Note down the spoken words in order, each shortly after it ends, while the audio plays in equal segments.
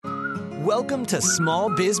Welcome to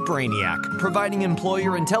Small Biz Brainiac, providing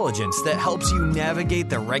employer intelligence that helps you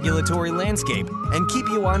navigate the regulatory landscape and keep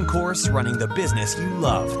you on course running the business you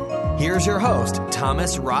love. Here's your host,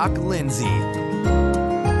 Thomas Rock Lindsay.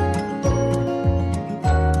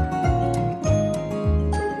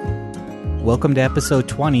 Welcome to episode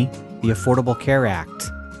 20, the Affordable Care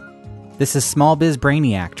Act. This is Small Biz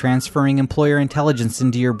Brainiac, transferring employer intelligence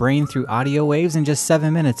into your brain through audio waves in just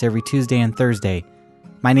 7 minutes every Tuesday and Thursday.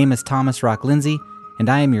 My name is Thomas Rock Lindsay, and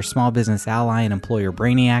I am your small business ally and employer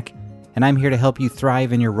brainiac, and I'm here to help you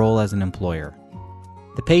thrive in your role as an employer.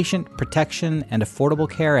 The Patient Protection and Affordable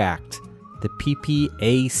Care Act, the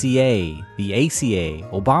PPACA, the ACA,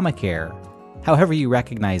 Obamacare, however you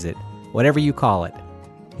recognize it, whatever you call it.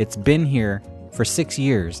 It's been here for 6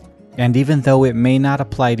 years, and even though it may not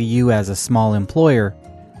apply to you as a small employer,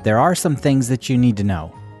 there are some things that you need to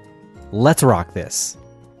know. Let's rock this.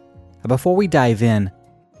 Before we dive in,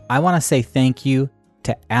 I want to say thank you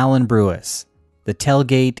to Alan Brewis, the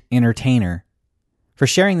Tailgate Entertainer, for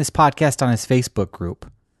sharing this podcast on his Facebook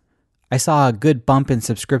group. I saw a good bump in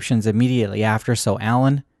subscriptions immediately after, so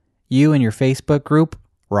Alan, you and your Facebook group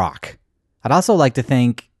rock. I'd also like to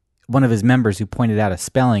thank one of his members who pointed out a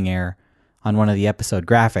spelling error on one of the episode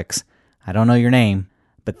graphics. I don't know your name,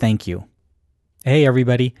 but thank you. Hey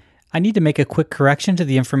everybody, I need to make a quick correction to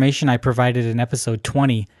the information I provided in episode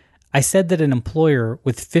 20. I said that an employer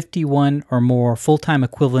with 51 or more full-time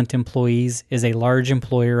equivalent employees is a large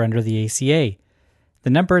employer under the ACA. The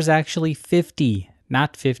number is actually 50,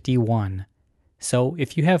 not 51. So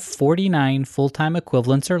if you have 49 full-time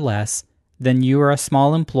equivalents or less, then you are a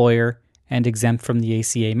small employer and exempt from the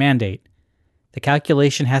ACA mandate. The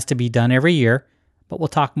calculation has to be done every year, but we'll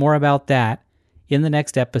talk more about that in the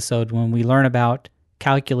next episode when we learn about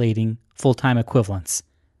calculating full-time equivalents.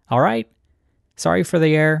 All right? Sorry for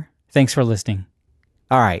the error. Thanks for listening.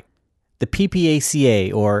 All right. The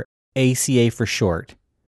PPACA, or ACA for short,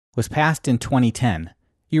 was passed in 2010.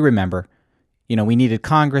 You remember. We needed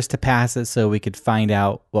Congress to pass it so we could find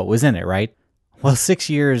out what was in it, right? Well, 6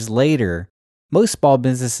 years later, most small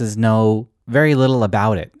businesses know very little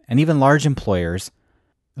about it, and even large employers,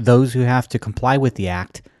 those who have to comply with the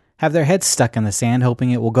act, have their heads stuck in the sand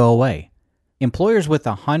hoping it will go away. Employers with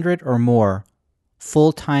 100 or more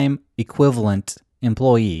full-time equivalent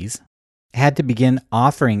employees had to begin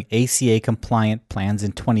offering ACA-compliant plans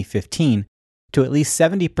in 2015 to at least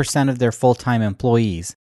 70% of their full-time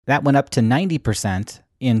employees. That went up to 90%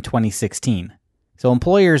 in 2016. So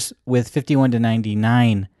employers with 51 to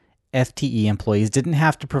 99 FTE employees didn't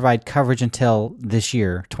have to provide coverage until this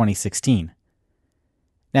year, 2016.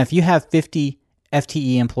 Now, if you have 50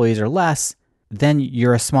 FTE employees or less, then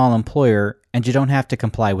you're a small employer and you don't have to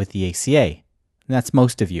comply with the ACA. And that's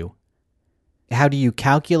most of you. How do you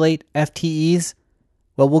calculate FTEs?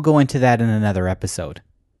 Well, we'll go into that in another episode.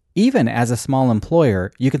 Even as a small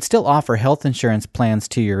employer, you can still offer health insurance plans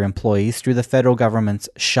to your employees through the federal government's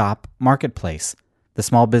SHOP marketplace, the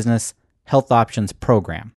Small Business Health Options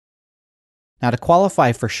Program. Now, to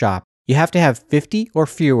qualify for SHOP, you have to have 50 or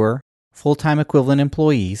fewer full-time equivalent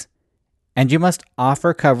employees, and you must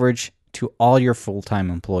offer coverage to all your full-time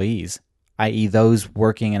employees, i.e. those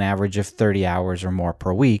working an average of 30 hours or more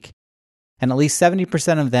per week, and at least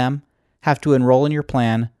 70% of them have to enroll in your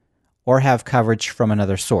plan or have coverage from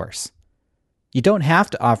another source. You don't have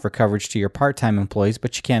to offer coverage to your part-time employees,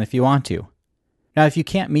 but you can if you want to. Now, if you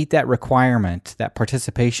can't meet that requirement, that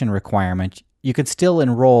participation requirement, you can still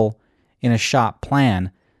enroll in a SHOP plan,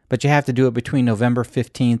 but you have to do it between November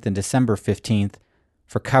 15th and December 15th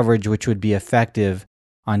for coverage which would be effective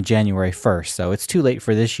on January 1st, so it's too late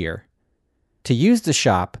for this year. To use the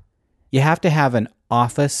SHOP, you have to have an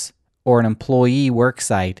office or an employee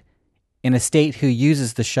worksite in a state who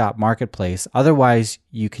uses the SHOP marketplace. Otherwise,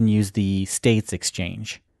 you can use the state's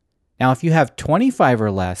exchange. Now, if you have 25 or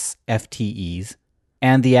less FTEs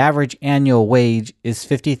and the average annual wage is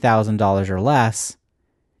 $50,000 or less,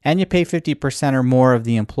 and you pay 50% or more of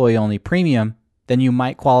the employee-only premium, then you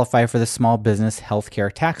might qualify for the Small Business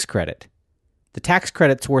Healthcare Tax Credit. The tax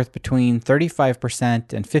credit's worth between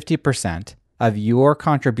 35% and 50% of your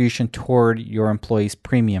contribution toward your employee's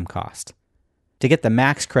premium cost. To get the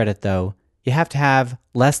max credit, though, you have to have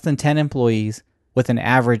less than 10 employees with an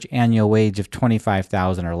average annual wage of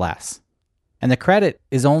 $25,000 or less. And the credit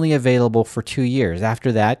is only available for 2 years.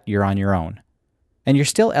 After that, you're on your own. And you're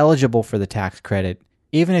still eligible for the tax credit,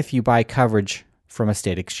 even if you buy coverage from a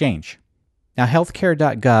state exchange. Now,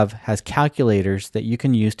 healthcare.gov has calculators that you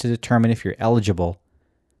can use to determine if you're eligible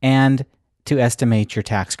and to estimate your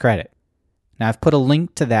tax credit. Now, I've put a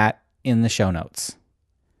link to that in the show notes.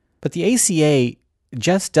 But the ACA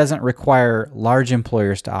just doesn't require large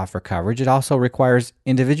employers to offer coverage. It also requires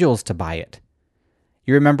individuals to buy it.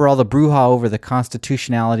 You remember all the brouhaha over the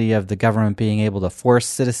constitutionality of the government being able to force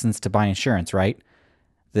citizens to buy insurance, right?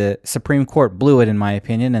 The Supreme Court blew it, in my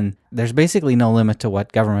opinion, and there's basically no limit to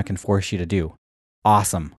what government can force you to do.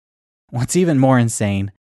 Awesome. What's even more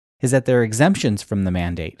insane is that there are exemptions from the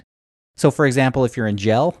mandate. So, for example, if you're in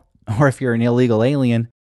jail or if you're an illegal alien,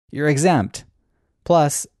 you're exempt.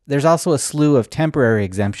 Plus, there's also a slew of temporary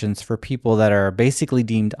exemptions for people that are basically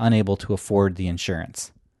deemed unable to afford the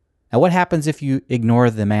insurance. Now, what happens if you ignore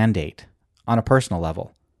the mandate on a personal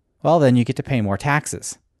level? Well, then you get to pay more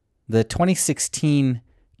taxes. The 2016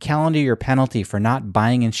 calendar year penalty for not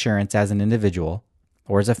buying insurance as an individual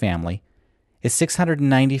or as a family is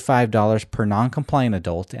 $695 per non-compliant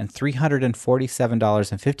adult and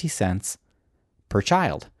 $347.50 per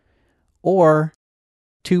child, or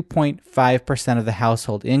 2.5% of the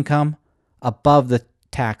household income above the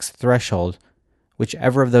tax threshold.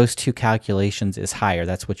 Whichever of those two calculations is higher,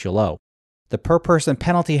 that's what you'll owe. The per-person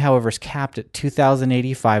penalty, however, is capped at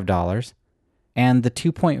 $2,085, and the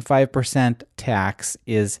 2.5% tax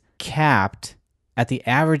is capped at the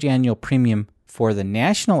average annual premium for the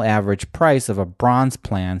national average price of a bronze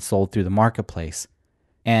plan sold through the marketplace.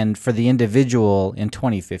 And for the individual in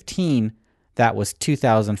 2015, that was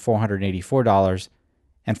 $2,484,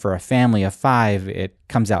 and for a family of 5, it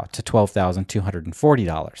comes out to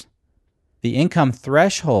 $12,240. The income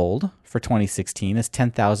threshold for 2016 is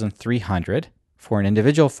 $10,300 for an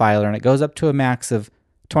individual filer, and it goes up to a max of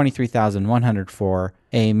 $23,100 for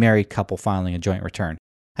a married couple filing a joint return.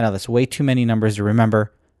 I know that's way too many numbers to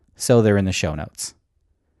remember, so they're in the show notes.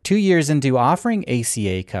 2 years into offering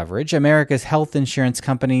ACA coverage, America's health insurance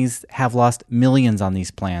companies have lost millions on these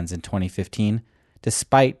plans in 2015,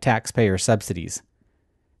 despite taxpayer subsidies.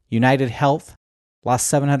 United Health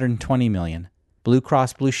lost $720 million. Blue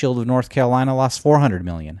Cross Blue Shield of North Carolina lost $400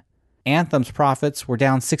 million. Anthem's profits were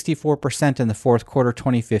down 64% in the fourth quarter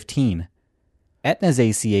 2015. Aetna's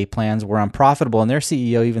ACA plans were unprofitable, and their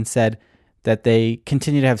CEO even said that they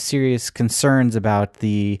continue to have serious concerns about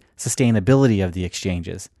the sustainability of the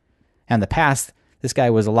exchanges. And in the past, this guy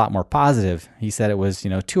was a lot more positive. He said it was,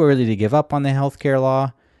 too early to give up on the healthcare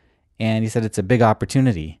law, and he said it's a big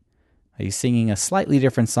opportunity. He's singing a slightly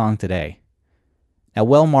different song today. Now,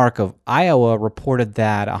 Wellmark of Iowa reported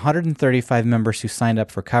that 135 members who signed up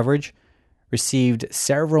for coverage received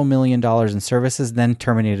several $1 million in services, then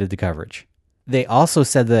terminated the coverage. They also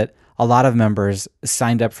said that a lot of members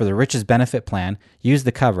signed up for the richest benefit plan, used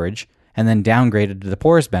the coverage, and then downgraded to the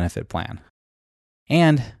poorest benefit plan.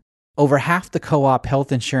 And over half the co-op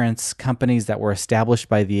health insurance companies that were established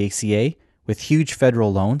by the ACA with huge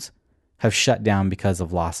federal loans have shut down because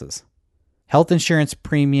of losses. Health insurance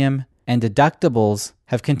premium and deductibles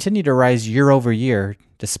have continued to rise year over year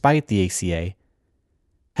despite the ACA.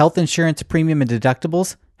 Health insurance premium and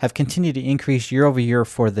deductibles have continued to increase year over year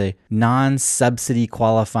for the non-subsidy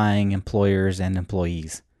qualifying employers and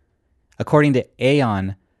employees. According to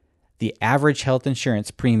Aon, the average health insurance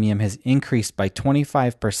premium has increased by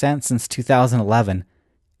 25% since 2011,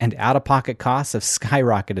 and out-of-pocket costs have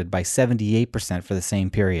skyrocketed by 78% for the same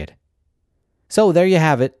period. So there you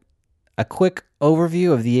have it. A quick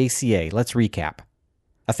overview of the ACA. Let's recap.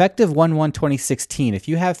 Effective 1/1/2016, if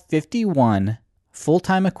you have 51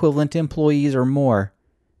 full-time equivalent employees or more,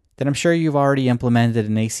 then I'm sure you've already implemented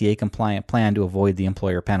an ACA-compliant plan to avoid the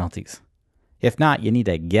employer penalties. If not, you need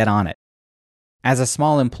to get on it. As a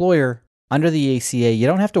small employer, under the ACA, you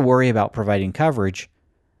don't have to worry about providing coverage,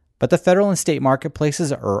 but the federal and state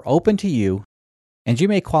marketplaces are open to you, and you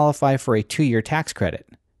may qualify for a 2-year tax credit.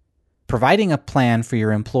 Providing a plan for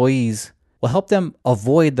your employees will help them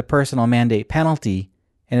avoid the personal mandate penalty,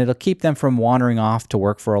 and it'll keep them from wandering off to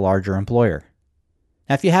work for a larger employer.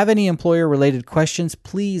 Now, if you have any employer-related questions,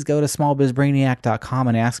 please go to smallbizbrainiac.com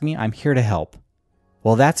and ask me. I'm here to help.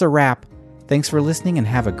 Well, that's a wrap. Thanks for listening and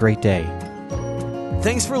have a great day.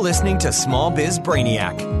 Thanks for listening to Small Biz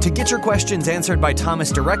Brainiac. To get your questions answered by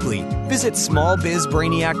Thomas directly, visit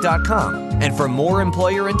smallbizbrainiac.com. And for more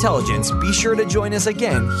employer intelligence, be sure to join us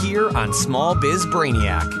again here on Small Biz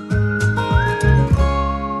Brainiac.